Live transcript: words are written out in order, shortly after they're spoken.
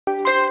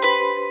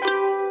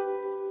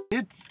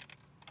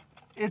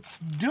It's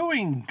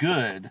doing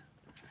good.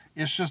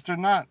 It's just they're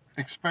not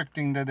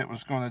expecting that it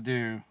was going to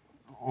do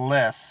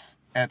less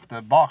at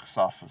the box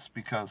office,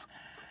 because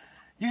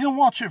you can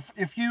watch it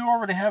if you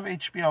already have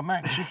HBO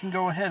Max. You can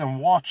go ahead and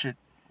watch it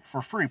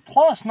for free.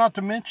 Plus, not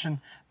to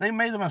mention, they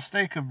made a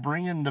mistake of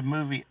bringing the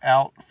movie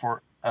out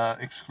for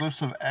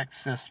exclusive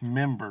access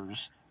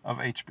members of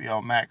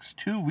HBO Max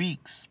 2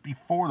 weeks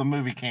before the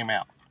movie came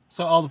out.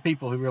 So all the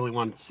people who really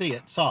wanted to see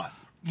it saw it.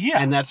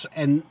 Yeah.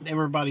 And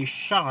everybody's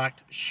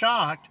shocked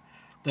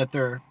that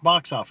their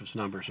box office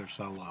numbers are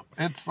so low.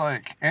 It's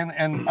like, and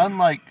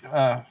unlike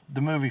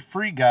the movie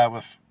Free Guy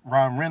with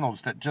Ryan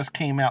Reynolds that just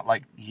came out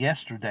like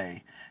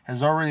yesterday,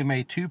 has already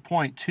made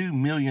 $2.2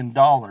 million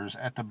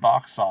at the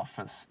box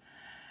office.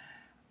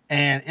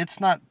 And it's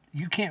not,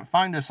 you can't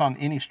find this on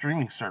any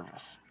streaming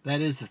service.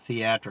 That is a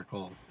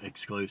theatrical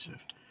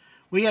exclusive.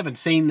 We haven't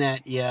seen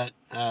that yet.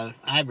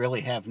 I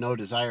really have no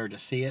desire to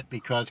see it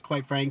because,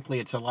 quite frankly,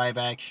 it's a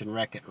live-action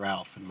Wreck-It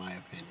Ralph, in my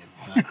opinion.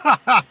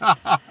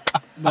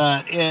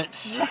 But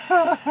it's...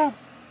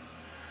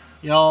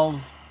 Y'all,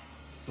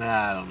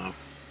 I don't know.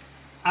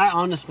 I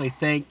honestly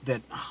think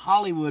that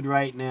Hollywood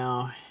right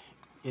now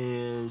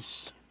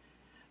is...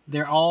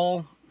 They're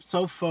all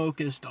so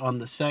focused on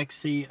the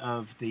sexy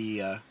of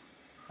the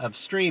of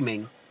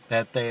streaming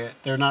that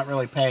they're not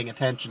really paying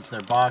attention to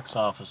their box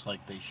office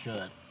like they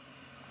should.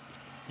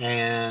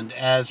 And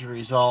as a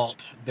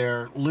result,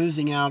 they're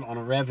losing out on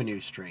a revenue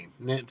stream.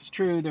 And it's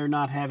true they're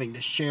not having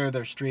to share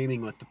their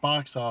streaming with the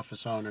box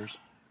office owners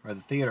or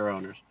the theater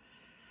owners,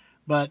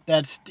 but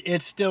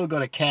it's still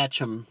going to catch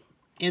them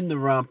in the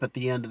rump at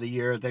the end of the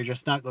year. They're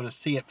just not going to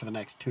see it for the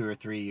next 2 or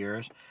 3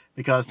 years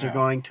because they're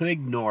going to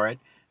ignore it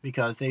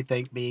because they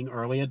think being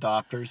early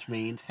adopters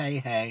means,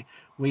 hey,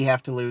 we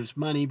have to lose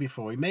money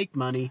before we make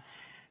money.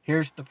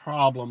 Here's the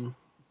problem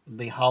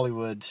the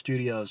Hollywood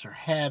studios are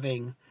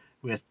having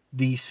with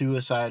The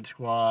Suicide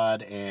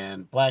Squad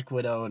and Black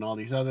Widow and all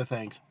these other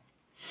things.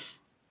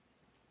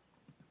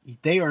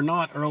 They are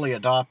not early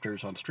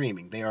adopters on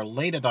streaming. They are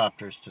late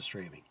adopters to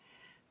streaming.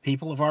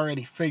 People have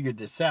already figured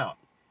this out.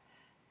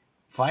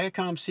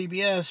 Viacom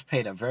CBS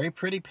paid a very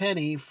pretty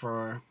penny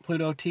for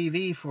Pluto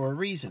TV for a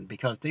reason,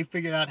 because they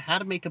figured out how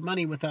to make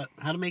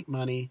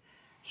money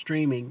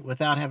streaming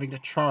without having to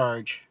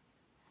charge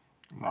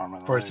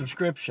for a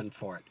subscription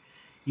for it.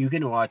 You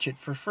can watch it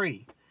for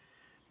free.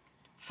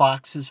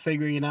 Fox is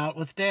figuring it out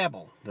with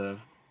Dabble, the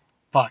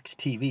Fox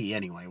TV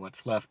anyway,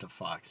 what's left of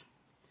Fox.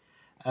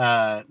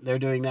 They're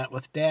doing that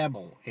with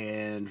Dabble,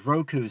 and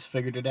Roku's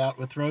figured it out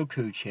with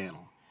Roku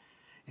Channel.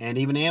 And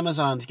even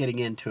Amazon's getting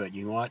into it.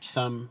 You can watch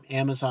some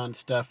Amazon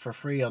stuff for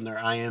free on their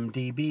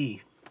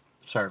IMDb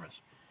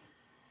service.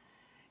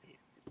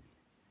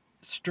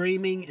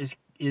 Streaming is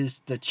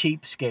the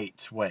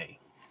cheapskate's way.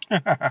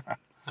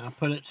 I'll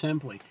put it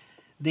simply.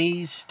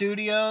 These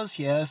studios,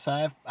 yes,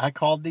 I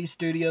called these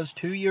studios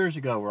 2 years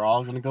ago. We're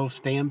all going to go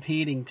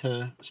stampeding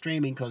to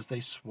streaming because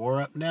they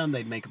swore up and down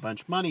they'd make a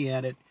bunch of money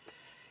at it.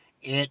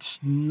 It's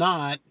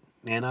not,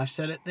 and I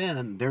said it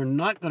then, they're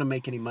not going to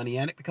make any money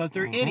at it because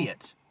they're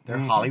idiots. They're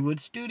Hollywood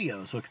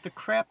studios. Look at the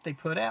crap they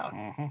put out.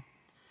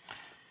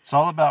 It's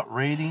all about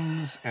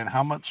ratings and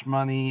how much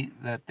money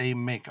that they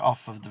make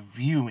off of the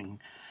viewing.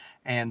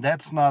 And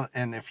that's not,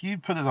 and if you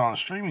put it on a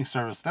streaming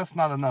service, that's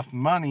not enough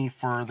money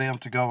for them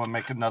to go and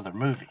make another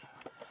movie.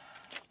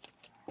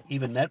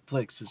 Even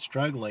Netflix is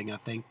struggling. I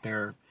think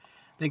their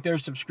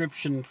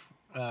subscription,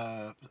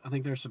 I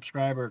think their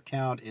subscriber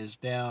count is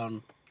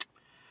down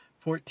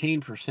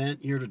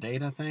 14% year to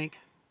date, I think.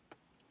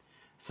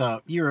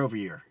 So year over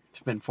year, it's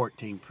been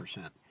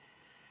 14%.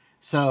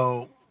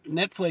 So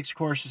Netflix, of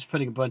course, is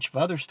putting a bunch of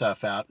other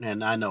stuff out,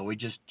 and I know we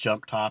just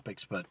jumped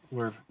topics, but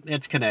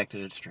it's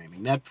connected. It's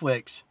streaming.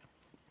 Netflix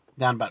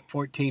down about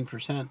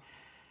 14%,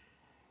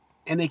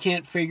 and they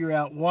can't figure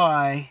out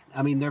why.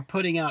 I mean, they're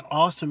putting out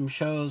awesome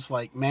shows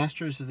like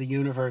Masters of the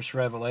Universe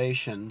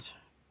Revelations,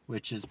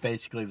 which is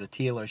basically the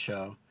Tila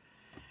show,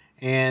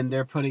 and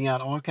they're putting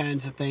out all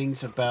kinds of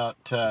things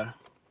about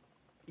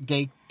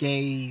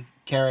gay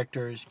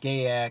characters,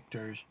 gay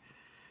actors,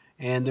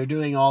 and they're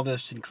doing all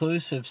this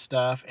inclusive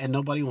stuff, and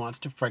nobody wants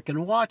to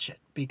frickin' watch it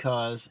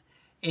because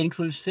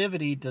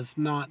inclusivity does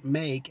not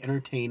make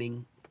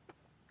entertaining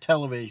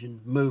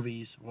television,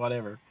 movies,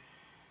 whatever.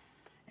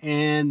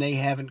 And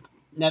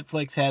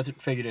Netflix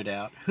hasn't figured it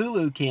out.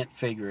 Hulu can't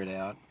figure it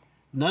out.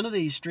 None of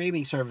these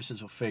streaming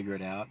services will figure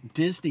it out.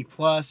 Disney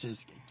Plus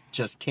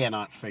just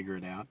cannot figure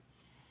it out.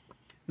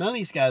 None of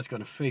these guys are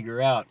going to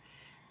figure out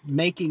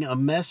making a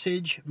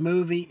message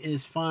movie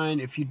is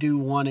fine if you do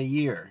one a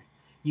year.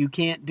 You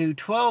can't do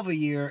 12 a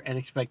year and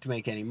expect to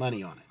make any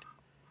money on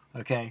it.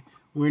 Okay?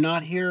 We're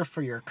not here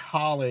for your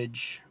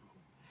college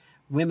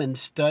women's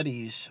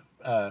studies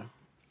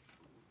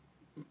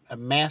a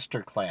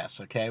master class,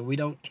 okay? We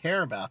don't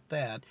care about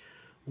that.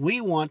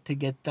 We want to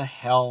get the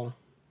hell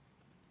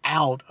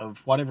out of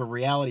whatever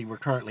reality we're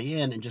currently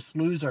in and just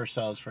lose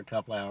ourselves for a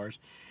couple hours.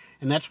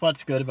 And that's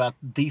what's good about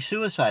The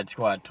Suicide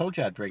Squad. Told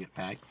you I'd bring it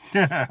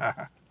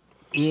back.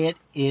 It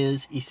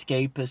is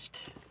escapist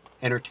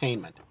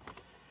entertainment.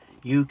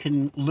 You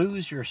can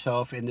lose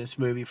yourself in this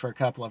movie for a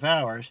couple of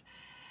hours.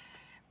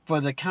 For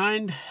the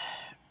kind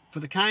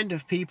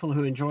of people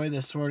who enjoy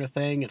this sort of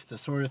thing, it's the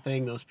sort of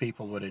thing those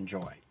people would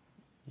enjoy.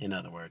 In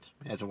other words,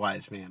 as a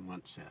wise man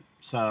once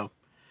said.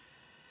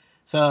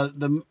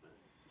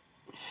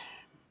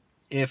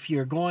 If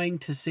you're going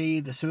to see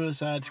The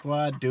Suicide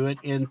Squad, do it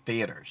in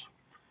theaters.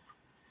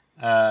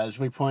 As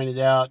we pointed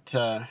out,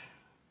 the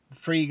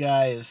Free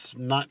Guy is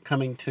not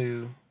coming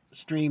to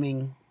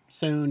streaming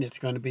soon. It's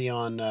going to be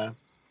on,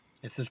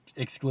 it's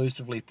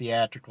exclusively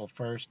theatrical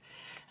first.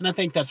 And I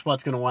think that's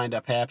what's going to wind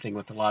up happening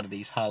with a lot of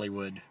these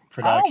Hollywood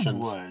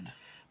productions. I would.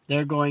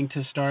 They're going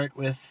to start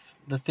with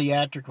the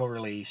theatrical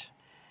release.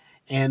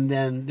 And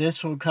then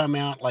this will come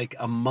out like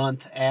a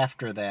month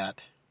after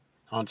that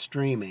on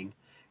streaming.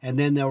 And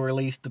then they'll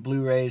release the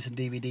Blu-rays and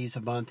DVDs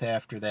a month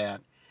after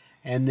that.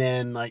 And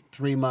then like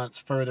 3 months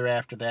further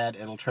after that,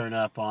 it'll turn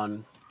up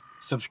on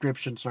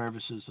subscription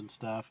services and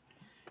stuff.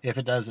 If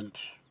it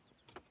doesn't,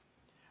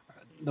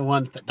 the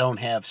ones that don't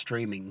have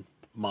streaming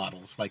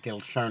models, like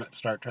it'll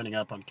start turning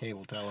up on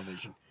cable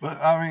television. But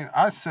I mean,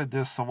 I said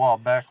this a while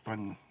back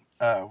when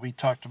we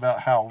talked about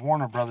how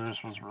Warner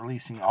Brothers was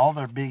releasing all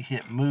their big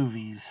hit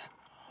movies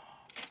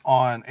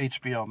on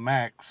HBO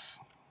Max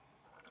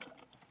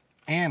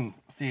and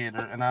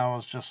theater, and I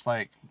was just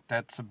like,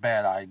 that's a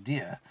bad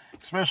idea,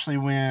 especially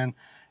when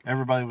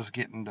everybody was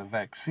getting the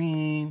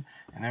vaccine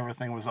and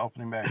everything was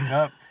opening back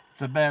up.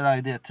 It's a bad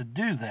idea to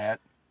do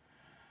that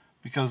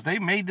because they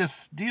made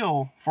this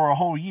deal for a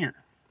whole year.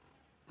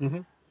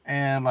 Mm-hmm.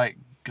 And like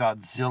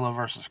Godzilla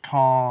versus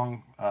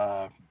Kong,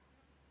 well,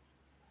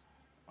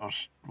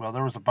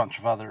 there was a bunch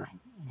of other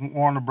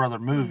Warner Brother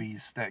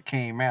movies that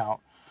came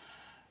out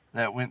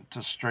that went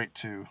straight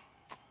to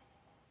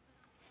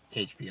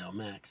HBO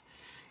Max.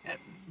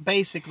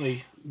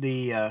 Basically,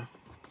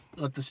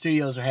 what the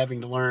studios are having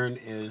to learn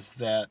is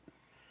that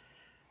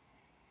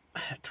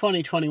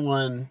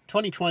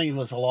 2020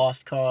 was a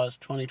lost cause.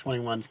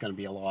 2021 is going to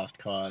be a lost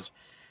cause.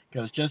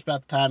 Because just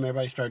about the time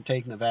everybody started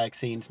taking the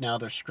vaccines, now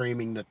they're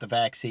screaming that the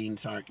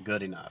vaccines aren't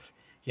good enough.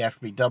 You have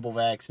to be double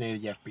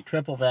vaccinated. You have to be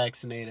triple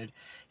vaccinated.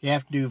 You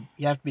have to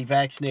be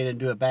vaccinated and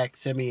do a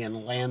backsimi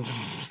and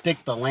stick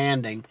the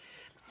landing.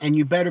 And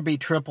you better be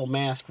triple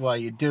masked while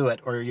you do it,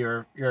 or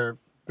your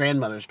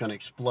grandmother's going to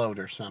explode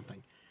or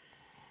something.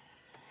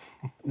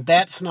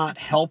 That's not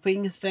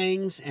helping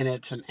things, and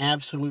it's an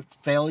absolute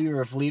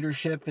failure of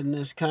leadership in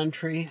this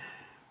country.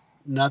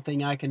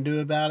 Nothing I can do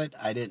about it.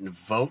 I didn't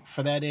vote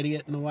for that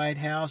idiot in the White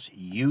House.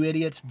 You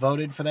idiots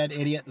voted for that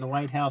idiot in the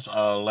White House,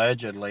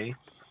 allegedly.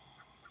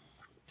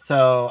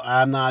 So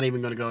I'm not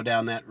even going to go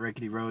down that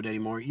rickety road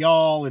anymore.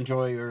 Y'all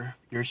enjoy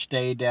your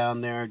stay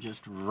down there.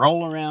 Just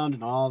roll around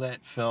in all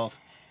that filth.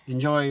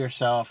 Enjoy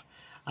yourself.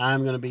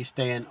 I'm going to be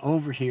staying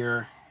over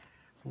here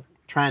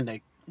trying to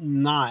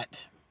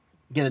not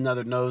get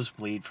another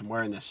nosebleed from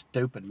wearing this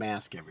stupid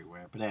mask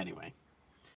everywhere. But anyway.